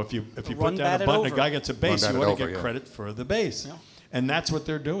if you put down a bunt and a guy gets a base, you ought to get credit for the base. Yeah. And that's what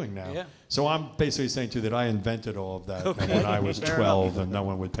they're doing now. Yeah. So I'm basically saying, too, that I invented all of that when I was 12 and no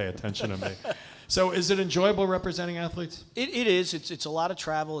one would pay attention to me. So is it enjoyable representing athletes? It is. It's a lot of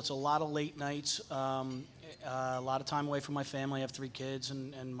travel. It's a lot of late nights. A lot of time away from my family. I have 3 kids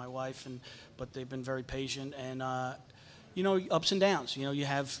and my wife, but they've been very patient. And, ups and downs. You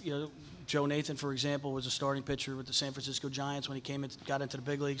have Joe Nathan, for example, was a starting pitcher with the San Francisco Giants when he got into the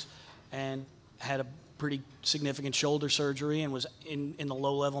big leagues. And had a pretty significant shoulder surgery and was in the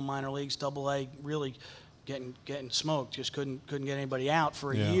low-level minor leagues, Double-A, really getting smoked. Just couldn't get anybody out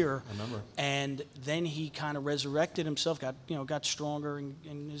for a year. I remember. And then he kind of resurrected himself, got stronger,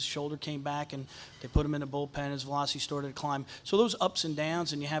 and his shoulder came back, and they put him in the bullpen. His velocity started to climb. So those ups and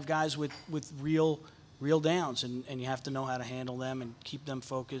downs, and you have guys with real downs, and you have to know how to handle them and keep them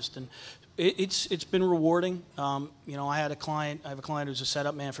focused. And it's been rewarding. I have a client who's a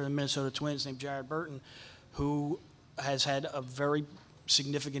setup man for the Minnesota Twins named Jared Burton, who has had a very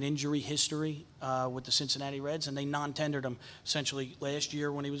significant injury history with the Cincinnati Reds, and they non-tendered him essentially last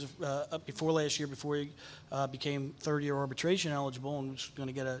year when he was before he became third-year arbitration eligible and was going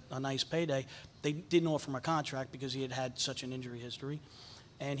to get a nice payday. They didn't offer him a contract because he had such an injury history,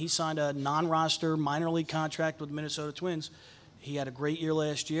 and he signed a non-roster minor league contract with the Minnesota Twins. He had a great year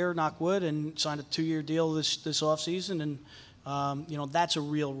last year, knock wood, and signed a 2-year deal this offseason, and that's a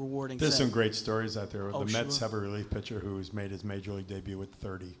real rewarding There's thing. some great stories out there. Oh, the Mets sure. have a relief pitcher who's made his major league debut with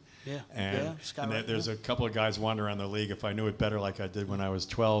 30. Yeah, And Scott, there's a couple of guys wandering around the league, if I knew it better like I did when I was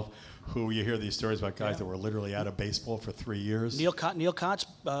 12, who you hear these stories about guys that were literally out of baseball for 3 years. Neil Kotz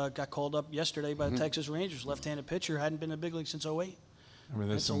got called up yesterday by the Texas Rangers, left-handed pitcher, hadn't been in the big league since 08. I mean,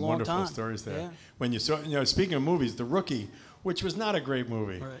 there's That's a some long wonderful time. stories there. Yeah. When you saw, speaking of movies, The Rookie, which was not a great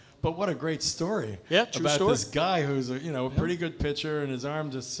movie, Right. but what a great story. Yeah, true about story. this guy who's a pretty good pitcher, and his arm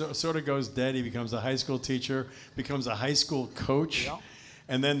just sort of goes dead. He becomes a high school teacher, becomes a high school coach, Yeah.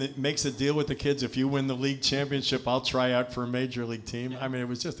 and then makes a deal with the kids. If you win the league championship, I'll try out for a major league team. Yeah. I mean, it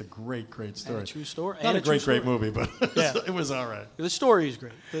was just a great story. And a true story. Not And a true great story. movie, but Yeah. it was all right. The story is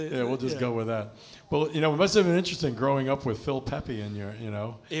great. Yeah, we'll just go with that. Well, it must have been interesting growing up with Phil Pepe in your,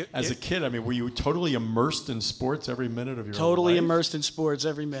 as a kid. I mean, were you totally immersed in sports every minute of your Totally life? immersed in sports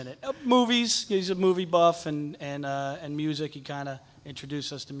every minute. Movies. He's a movie buff, and music. He kind of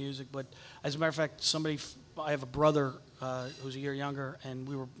introduced us to music. But as a matter of fact, I have a brother who's a year younger, and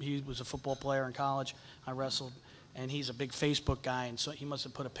he was a football player in college. I wrestled, and he's a big Facebook guy, and so he must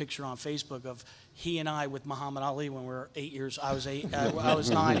have put a picture on Facebook of he and I with Muhammad Ali when we were 8 years. I was 8. I was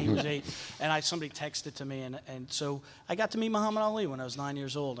 9. He was 8, and somebody texted to me, and so I got to meet Muhammad Ali when I was 9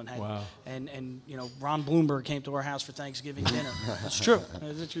 years old, and had Wow. and Ron Bloomberg came to our house for Thanksgiving dinner. It's true.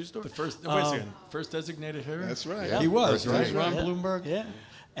 It's a true story. The first, wait a second, first designated hitter? That's right. He was, First right? designated. Ron Yeah. Bloomberg? Yeah.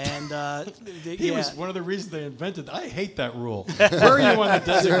 And He was one of the reasons they invented. I hate that rule. Where are you on the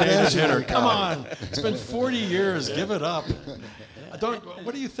designated hitter? Come on, it's been 40 years. Give it up.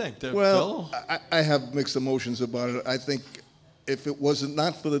 What do you think, Well, Phil? I have mixed emotions about it. I think if it wasn't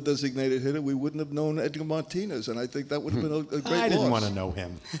not for the designated hitter, we wouldn't have known Edgar Martinez, and I think that would have been a great loss. I didn't want to know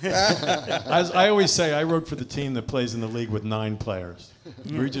him. As I always say, I wrote for the team that plays in the league with 9 players.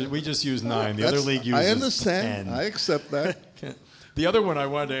 We just use 9. The other league uses I understand. 10. I accept that. The other one I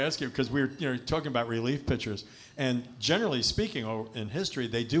wanted to ask you, because we were talking about relief pitchers, and generally speaking, in history,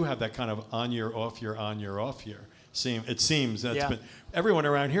 they do have that kind of on-year, off-year, on-year, off-year. It seems that's been everyone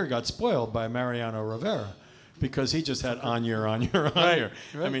around here got spoiled by Mariano Rivera because he just had on-year, on-year, on-year.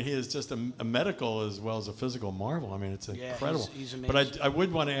 Right. I mean, he is just a medical as well as a physical marvel. I mean, it's incredible. He's but amazing. I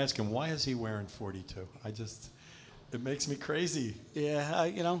would want to ask him, why is he wearing 42? It makes me crazy. Yeah,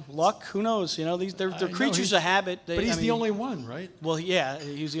 luck. Who knows? They're I know, creatures of habit. But he's the only one, right? Well, yeah,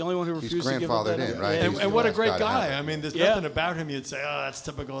 he's the only one who refused to give up grandfathered that. in, right? Yeah. He's And the what a last great guy to have guy. it. I mean, there's Yeah. nothing about him you'd say, oh, that's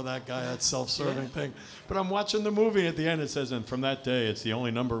typical of that guy, that self-serving thing. But I'm watching the movie, and at the end it says, and from that day, it's the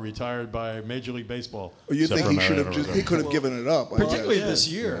only number retired by Major League Baseball. Well, you Except think for he should have Mariano just? He could have given it up. I guess. Particularly this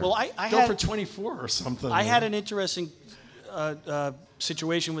year. Well, I Go had for 24 or something. I had an interesting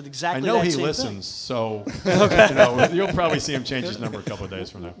situation with I exactly know that he same listens, thing. so you'll probably see him change his number a couple of days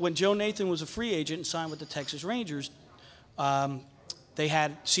from now. When Joe Nathan was a free agent and signed with the Texas Rangers, they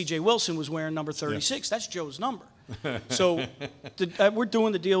had C.J. Wilson was wearing number 36. That's Joe's number. So we're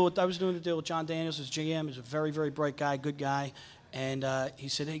doing the deal with. I was doing the deal with John Daniels as GM. He's a very, very bright guy, good guy, and he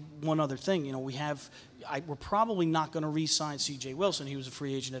said, "Hey, one other thing. We're probably not going to re-sign C.J. Wilson. He was a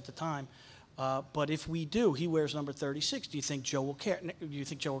free agent at the time." But if we do, he wears number 36. Do you think Joe will care?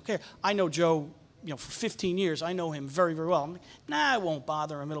 I know Joe, for 15 years. I know him very, very well. I'm like, nah, it won't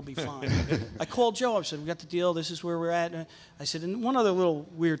bother him. It'll be fine. I called Joe. I said, we got the deal. This is where we're at. And I said, and one other little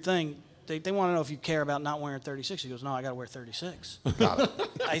weird thing. They want to know if you care about not wearing 36. He goes, no, I got to wear 36. Got it.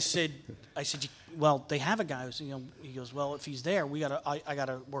 I said, well, they have a guy who's, he goes, well, if he's there, I got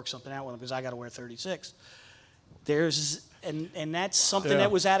to work something out with him because I got to wear 36. there's and that's something that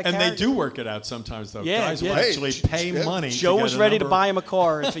was out of and character. they do work it out sometimes, though. Yeah, Guys yeah. will actually pay money. Joe to was get ready to number. buy him a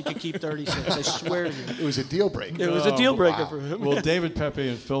car if he could keep 36. I swear to you. It was a deal breaker. It was a deal breaker for him. Well, David Pepe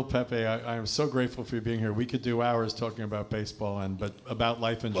and Phil Pepe, I am so grateful for you being here. We could do hours talking about baseball but about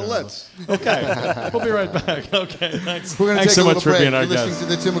life in general. Well, let's. Okay, we'll be right back. Okay, thanks. We're going to Thanks take so a much little for break. being our You're listening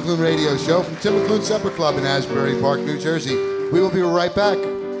guest. to the Tim McLoone Radio Show from Tim McLoone Supper Club in Asbury Park, New Jersey. We will be right back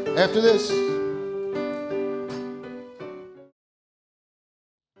after this.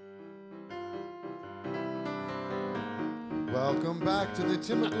 Welcome back to the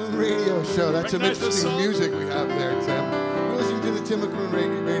Tim McLoone Radio Show. That's some Recognize this interesting song? music we have there, Tim. You're listening to the Tim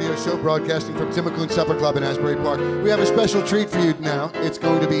McLoone Radio Show, broadcasting from Tim McLoone Supper Club in Asbury Park. We have a special treat for you now. It's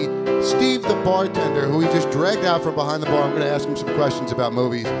going to be Steve the bartender, who we just dragged out from behind the bar. I'm going to ask him some questions about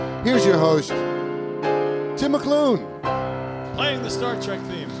movies. Here's your host, Tim McLoone. Playing the Star Trek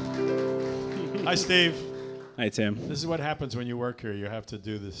theme. Hi, Steve. Hi, Tim. This is what happens when you work here. You have to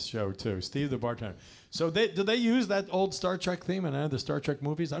do this show, too. Steve the bartender. So do they use that old Star Trek theme in any of the Star Trek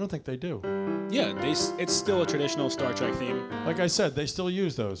movies? I don't think they do. Yeah, it's still a traditional Star Trek theme. Like I said, they still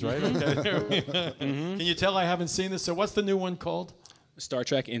use those, right? Okay. Can you tell I haven't seen this? So what's the new one called? Star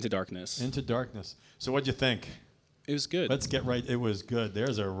Trek Into Darkness. Into Darkness. So what'd you think? It was good. Let's get right. It was good.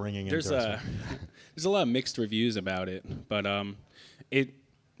 There's a ringing endorsement. There's a lot of mixed reviews about it, but it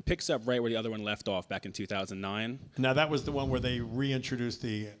picks up right where the other one left off back in 2009. Now, that was the one where they reintroduced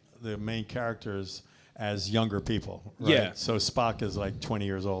the main characters as younger people, right? Yeah. So Spock is like 20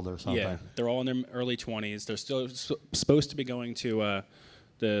 years old or something. Yeah, they're all in their early 20s. They're still supposed to be going to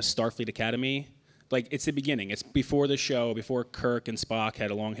the Starfleet Academy. Like, it's the beginning. It's before the show, before Kirk and Spock had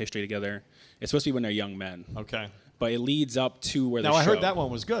a long history together. It's supposed to be when they're young men. Okay. But it leads up to where Now, the I show. heard that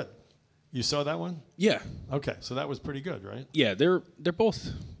one was good. You saw that one? Yeah. Okay, so that was pretty good, right? Yeah, they're both.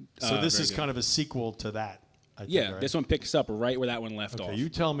 So this very is good. kind of a sequel to that. I think, Yeah, right? this one picks up right where that one left Okay, off. you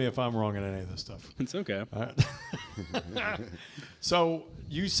tell me if I'm wrong in any of this stuff. It's okay. All right. So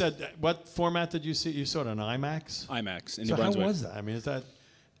you said, what format did you see? You saw it on IMAX? IMAX in So New how Brunswick. was that? I mean, is it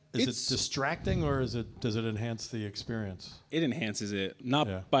distracting or does it enhance the experience? It enhances it, not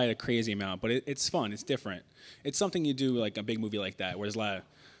Yeah. by a crazy amount, but it's fun. It's different. It's something you do like a big movie like that, where there's a lot of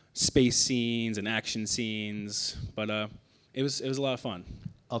space scenes and action scenes. But it was a lot of fun.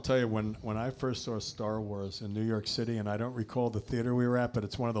 I'll tell you, when I first saw Star Wars in New York City, and I don't recall the theater we were at, but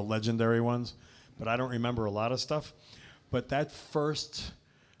it's one of the legendary ones, but I don't remember a lot of stuff. But that first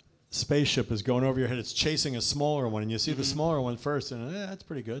spaceship is going over your head. It's chasing a smaller one, and you see the smaller one first, and that's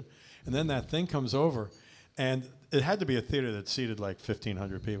pretty good. And then that thing comes over, and it had to be a theater that seated like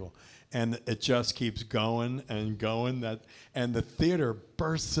 1,500 people. And it just keeps going and going. And the theater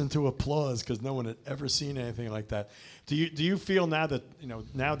bursts into applause because no one had ever seen anything like that. Do you feel now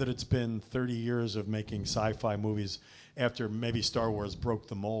that it's been 30 years of making sci-fi movies, after maybe Star Wars broke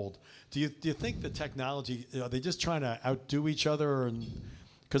the mold? Do you think the technology, are they just trying to outdo each other?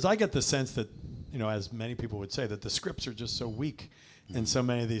 Because I get the sense that, as many people would say, that the scripts are just so weak in so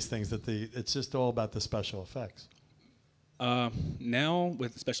many of these things that it's just all about the special effects. Now,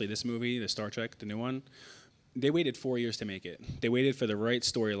 with especially this movie, the Star Trek, the new one, they waited 4 years to make it. They waited for the right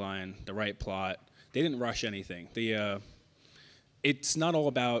storyline, the right plot. They didn't rush anything. It's not all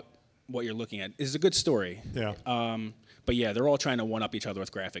about what you're looking at. It's a good story. Yeah. But yeah, they're all trying to one-up each other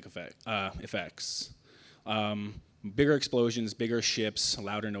with graphic effects. Bigger explosions, bigger ships,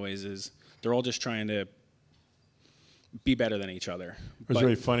 louder noises. They're all just trying to be better than each other. It was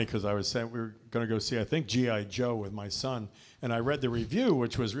really funny because I was saying we were going to go see, I think, G.I. Joe with my son, and I read the review,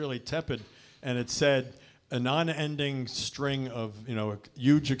 which was really tepid, and it said a non-ending string of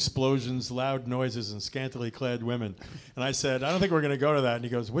huge explosions, loud noises, and scantily clad women. And I said, I don't think we're going to go to that. And he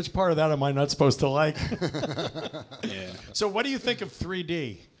goes, which part of that am I not supposed to like? Yeah. So what do you think of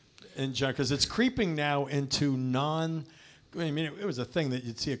 3D? Because it's creeping now into I mean, it was a thing that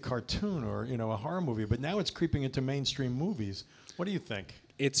you'd see a cartoon or a horror movie, but now it's creeping into mainstream movies. What do you think?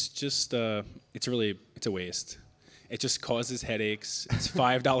 It's just it's a waste. It just causes headaches. It's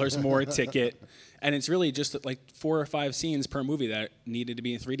 $5 more a ticket, and it's really just like 4 or 5 scenes per movie that needed to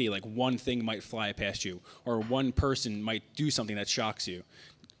be in 3D. Like one thing might fly past you, or one person might do something that shocks you.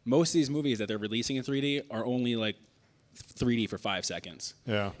 Most of these movies that they're releasing in 3D are only like 3D for 5 seconds.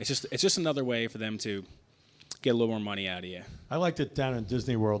 Yeah. It's just another way for them to get a little more money out of you. I liked it down in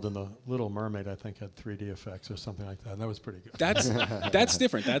Disney World, and the Little Mermaid, I think, had 3D effects or something like that, and that was pretty good. That's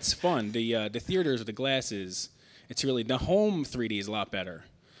different. That's fun. The theaters with the glasses, it's really, the home 3D is a lot better.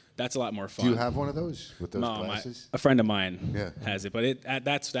 That's a lot more fun. Do you have one of those with those No, glasses? a friend of mine Yeah. has it, but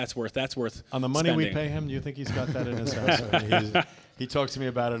that's worth On the money we spending. pay him, do you think he's got that in his house? I mean, He talks to me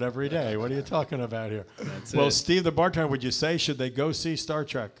about it every day. What are you talking about here? That's well, it. Steve, the bartender, would you say, should they go see Star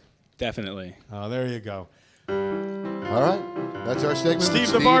Trek? Definitely. Oh, there you go. All right. That's our segment.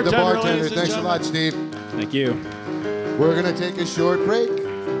 Steve with the bartender, ladies and Thanks a lot, Steve. Thank you. We're going to take a short break,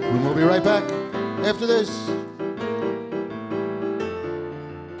 and we'll be right back after this.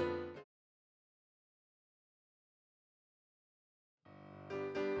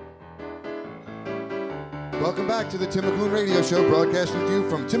 Welcome back to the Tim McLoone Radio Show, broadcasting to you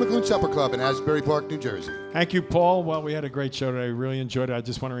from Tim McLoone Supper Club in Asbury Park, New Jersey. Thank you, Paul. Well, we had a great show today. Really enjoyed it. I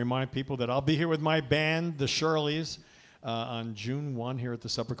just want to remind people that I'll be here with my band, the Shirleys, on June 1 here at the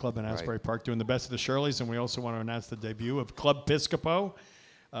Supper Club in Asbury Park, doing the Best of the Shirleys. And we also want to announce the debut of Club Piscopo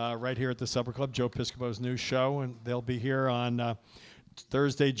right here at the Supper Club, Joe Piscopo's new show. And they'll be here on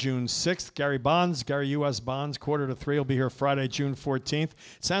Thursday, June 6th. Gary U.S. Bonds, 2:45 will be here Friday, June 14th. It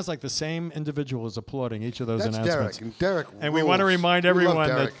sounds like the same individual is applauding each of those announcements. That's Derek. And we want to remind everyone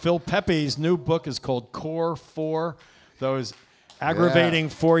that Phil Pepe's new book is called Core 4, those aggravating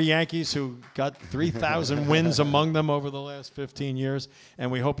 4 Yankees who got 3,000 wins among them over the last 15 years.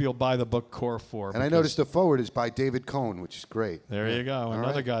 And we hope you'll buy the book Core 4. And I noticed the forward is by David Cohn, which is great. There you go.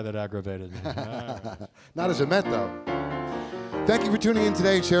 Another guy that aggravated me. Not as a Met, though. Thank you for tuning in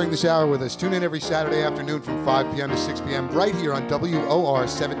today and sharing this hour with us. Tune in every Saturday afternoon from 5 p.m. to 6 p.m. right here on WOR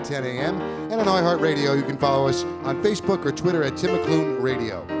 710 AM and on iHeartRadio. You can follow us on Facebook or Twitter at Tim McLoone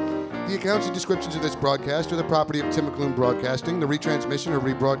Radio. The accounts and descriptions of this broadcast are the property of Tim McLoone Broadcasting. The retransmission or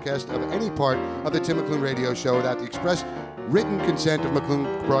rebroadcast of any part of the Tim McLoone Radio Show without the express written consent of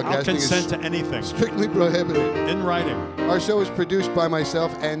McLoone Broadcasting I'll consent to anything. Strictly prohibited. In writing. Our show is produced by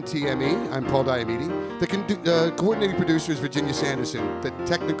myself and TME. I'm Paul Diamede. The coordinating producer is Virginia Sanderson. The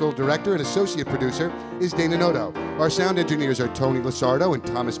technical director and associate producer is Dana Noto. Our sound engineers are Tony Lasardo and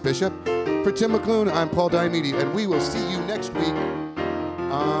Thomas Bishop. For Tim McLoone, I'm Paul Diamede, and we will see you next week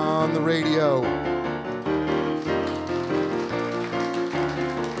on the radio.